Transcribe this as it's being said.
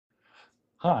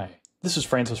Hi, this is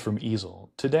Francis from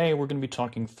Easel. Today we're going to be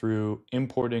talking through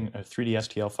importing a 3D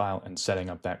STL file and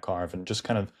setting up that Carve and just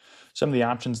kind of some of the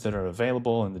options that are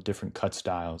available and the different cut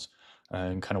styles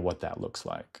and kind of what that looks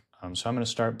like. So I'm going to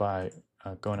start by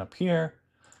going up here,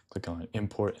 click on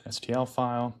import an STL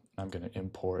file. I'm going to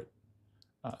import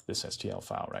this STL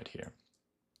file right here.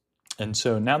 And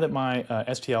so now that my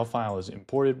STL file is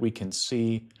imported, we can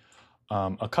see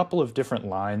a couple of different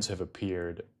lines have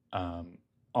appeared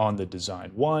on the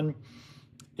design. One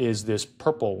is this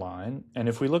purple line, and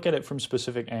if we look at it from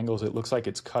specific angles, it looks like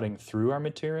it's cutting through our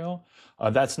material.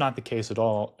 That's not the case at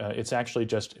all. It's actually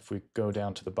just, if we go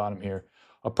down to the bottom here,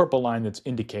 a purple line that's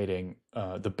indicating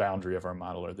the boundary of our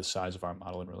model or the size of our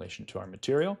model in relation to our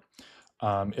material.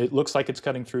 It looks like it's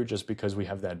cutting through just because we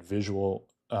have that visual,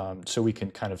 so we can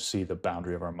kind of see the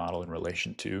boundary of our model in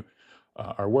relation to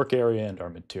our work area and our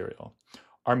material.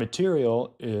 Our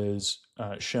material is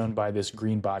shown by this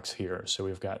green box here. So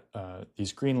we've got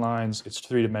these green lines. It's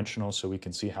three-dimensional, so we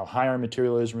can see how high our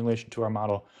material is in relation to our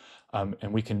model.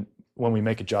 And we can, when we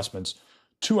make adjustments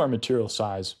to our material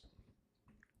size,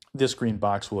 this green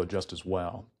box will adjust as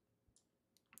well.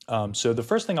 So the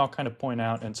first thing I'll kind of point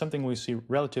out, and something we see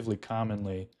relatively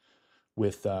commonly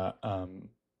with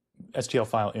STL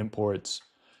file imports,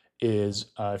 is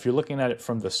if you're looking at it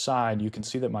from the side, you can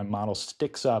see that my model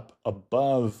sticks up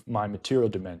above my material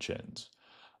dimensions.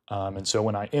 And so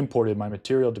when I imported, my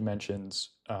material dimensions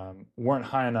weren't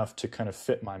high enough to kind of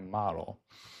fit my model.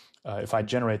 If I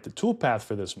generate the toolpath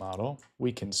for this model,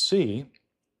 we can see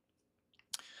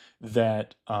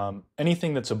that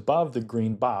anything that's above the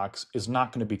green box is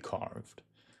not going to be carved.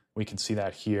 We can see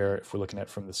that here if we're looking at it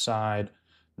from the side.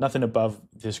 Nothing above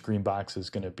this green box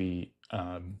is going to be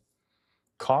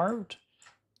carved.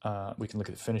 We can look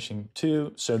at the finishing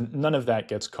too. So none of that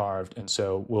gets carved, and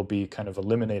so will be kind of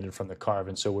eliminated from the Carve.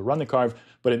 And so we'll run the Carve,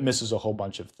 but it misses a whole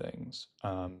bunch of things.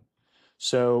 How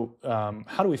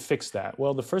do we fix that?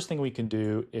 Well, the first thing we can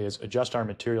do is adjust our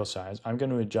material size. I'm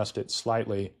going to adjust it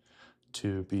slightly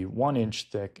to be 1 inch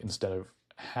thick instead of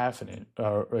half an inch,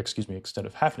 instead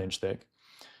of half an inch thick.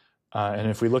 And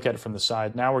if we look at it from the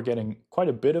side, now we're getting quite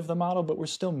a bit of the model, but we're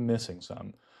still missing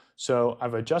some. So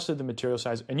I've adjusted the material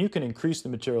size, and you can increase the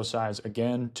material size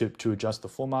again to adjust the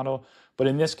full model. But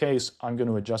in this case, I'm going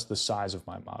to adjust the size of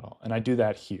my model, and I do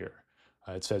that here.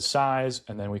 It says size,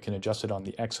 and then we can adjust it on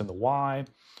the X and the Y.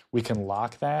 We can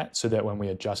lock that so that when we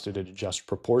adjust it, it adjusts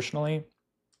proportionally.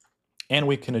 And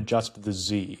we can adjust the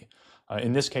Z.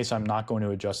 In this case, I'm not going to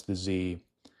adjust the Z.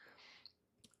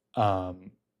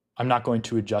 I'm not going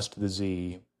to adjust the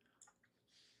Z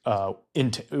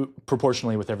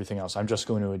proportionally with everything else. I'm just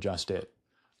going to adjust it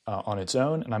on its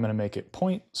own, and I'm going to make it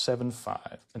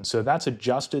 0.75. And so that's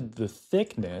adjusted the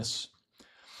thickness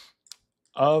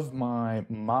of my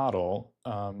model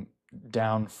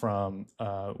down from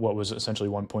what was essentially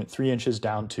 1.3 inches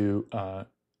down to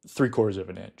 3/4 of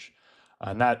an inch.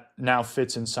 And that now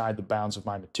fits inside the bounds of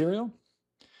my material.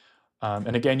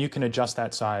 And again, you can adjust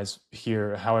that size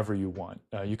here however you want.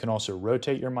 You can also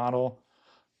rotate your model.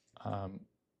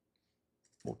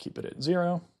 We'll keep it at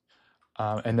 0.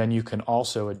 And then you can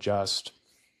also adjust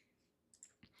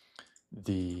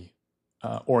the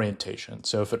orientation.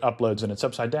 So if it uploads and it's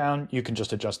upside down, you can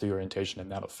just adjust the orientation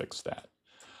and that'll fix that.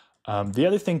 The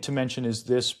other thing to mention is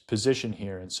this position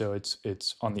here. And so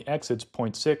it's on the X, it's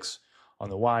 0.6. On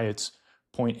the Y, it's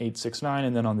 0.869,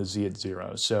 and then on the Z, it's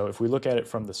 0. So if we look at it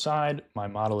from the side, my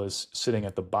model is sitting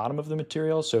at the bottom of the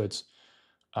material, so it's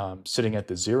sitting at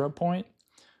the 0 point.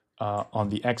 On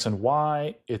the X and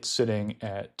Y, it's sitting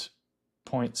at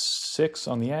 0.6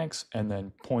 on the X and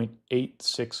then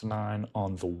 0.869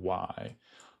 on the Y.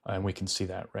 And we can see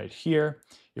that right here.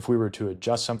 If we were to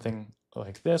adjust something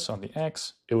like this on the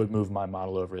X, it would move my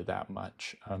model over that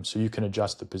much. So you can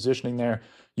adjust the positioning there.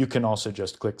 You can also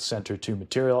just click Center to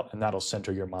Material, and that'll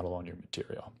center your model on your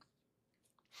material.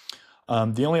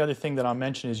 The only other thing that I'll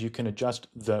mention is you can adjust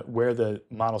where the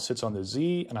model sits on the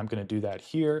Z, and I'm going to do that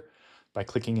here by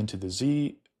clicking into the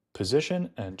Z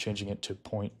position and changing it to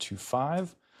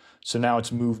 0.25. So now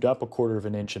it's moved up 1/4 of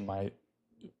an inch, and my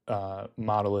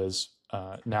model is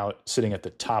now sitting at the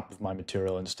top of my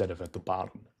material instead of at the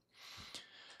bottom.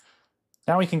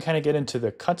 Now we can kind of get into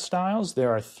the cut styles. There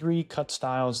are 3 cut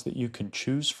styles that you can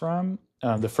choose from.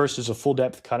 The first is a full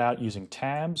depth cutout using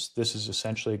tabs. This is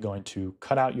essentially going to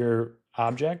cut out your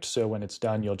object, so when it's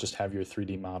done, you'll just have your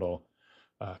 3D model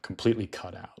completely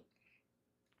cut out.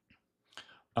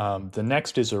 The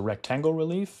next is a rectangle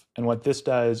relief, and what this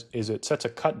does is it sets a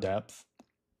cut depth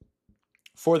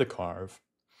for the Carve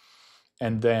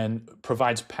and then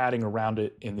provides padding around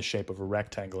it in the shape of a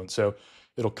rectangle. And so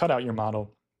it'll cut out your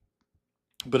model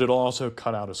but it'll also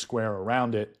cut out a square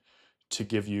around it to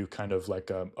give you kind of like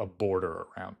a border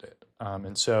around it.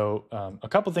 A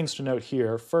couple things to note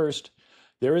here. First,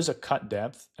 there is a cut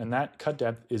depth, and that cut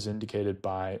depth is indicated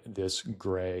by this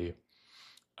gray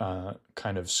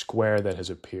kind of square that has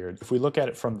appeared. If we look at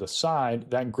it from the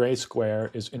side, that gray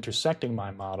square is intersecting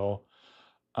my model,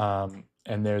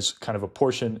 and there's kind of a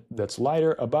portion that's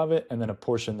lighter above it, and then a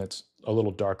portion that's a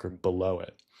little darker below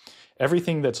it.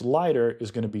 Everything that's lighter is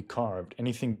going to be carved.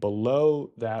 Anything below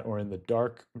that or in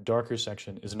the darker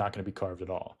section is not going to be carved at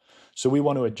all. So we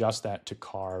want to adjust that to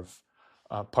carve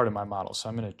part of my model. So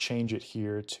I'm going to change it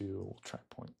here to, we'll try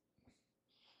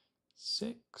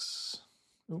 0.6.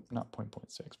 Oop, not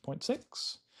 0.6,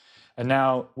 0.6. And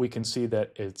now we can see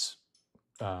that it's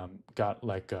got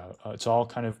like, it's all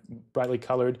kind of brightly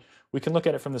colored. We can look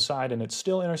at it from the side and it's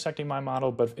still intersecting my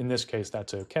model, but in this case,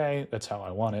 that's okay. That's how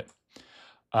I want it.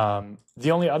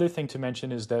 The only other thing to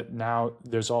mention is that now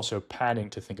there's also padding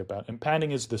to think about, and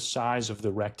padding is the size of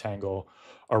the rectangle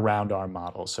around our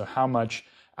model. So how much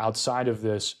outside of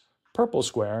this purple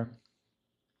square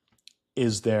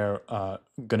is there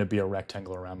going to be a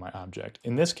rectangle around my object?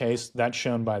 In this case, that's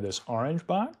shown by this orange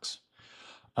box.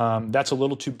 That's a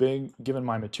little too big given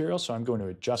my material, so I'm going to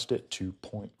adjust it to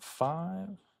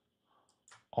 0.5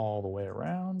 all the way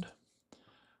around.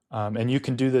 And you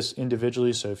can do this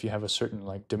individually, so if you have a certain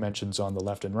like dimensions on the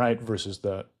left and right versus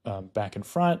the back and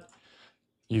front,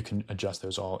 you can adjust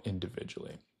those all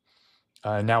individually.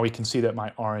 Now we can see that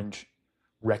my orange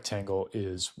rectangle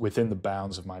is within the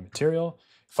bounds of my material.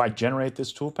 If I generate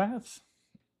this toolpath,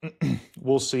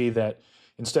 we'll see that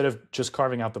instead of just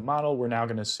carving out the model, we're now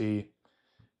going to see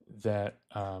that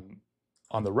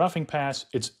on the roughing pass,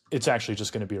 it's actually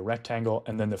just going to be a rectangle,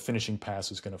 and then the finishing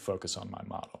pass is going to focus on my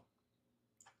model.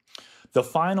 The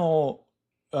final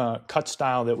cut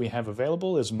style that we have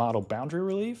available is model boundary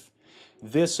relief.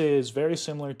 This is very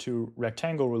similar to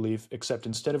rectangle relief, except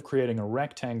instead of creating a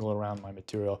rectangle around my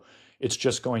material, it's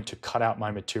just going to cut out my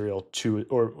material to,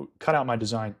 or cut out my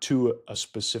design to a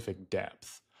specific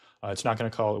depth. It's not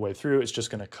going to cut all the way through, it's just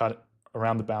going to cut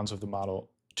around the bounds of the model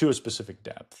to a specific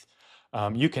depth.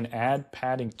 You can add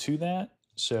padding to that,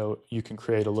 so you can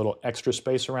create a little extra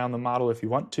space around the model if you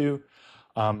want to,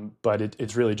 but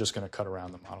it's really just going to cut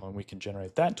around the model, and we can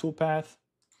generate that toolpath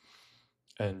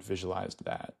and visualize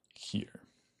that here.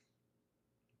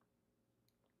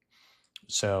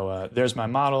 So there's my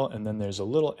model, and then there's a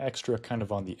little extra kind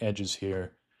of on the edges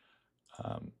here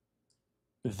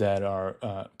that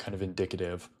are kind of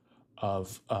indicative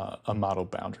of a model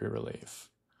boundary relief.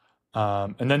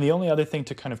 And then the only other thing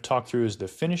to kind of talk through is the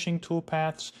finishing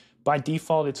toolpaths. By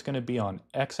default, it's going to be on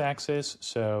x-axis.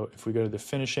 So if we go to the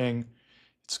finishing,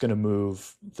 it's going to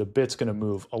move, the bit's going to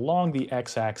move along the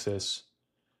x-axis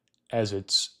as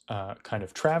it's kind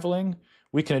of traveling.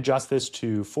 We can adjust this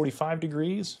to 45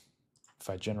 degrees. If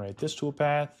I generate this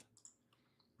toolpath,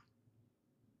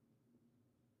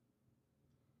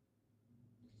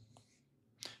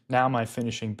 now my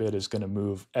finishing bit is going to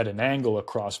move at an angle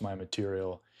across my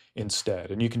material instead.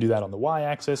 And you can do that on the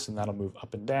y-axis, and that'll move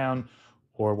up and down,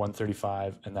 or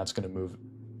 135, and that's going to move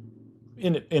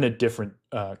in a different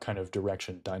kind of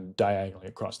direction diagonally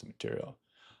across the material.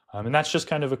 And that's just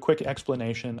kind of a quick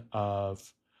explanation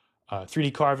of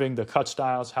 3D carving, the cut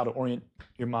styles, how to orient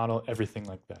your model, everything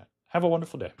like that. Have a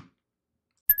wonderful day.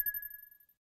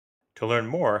 To learn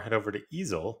more, head over to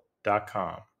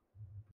Easel.com.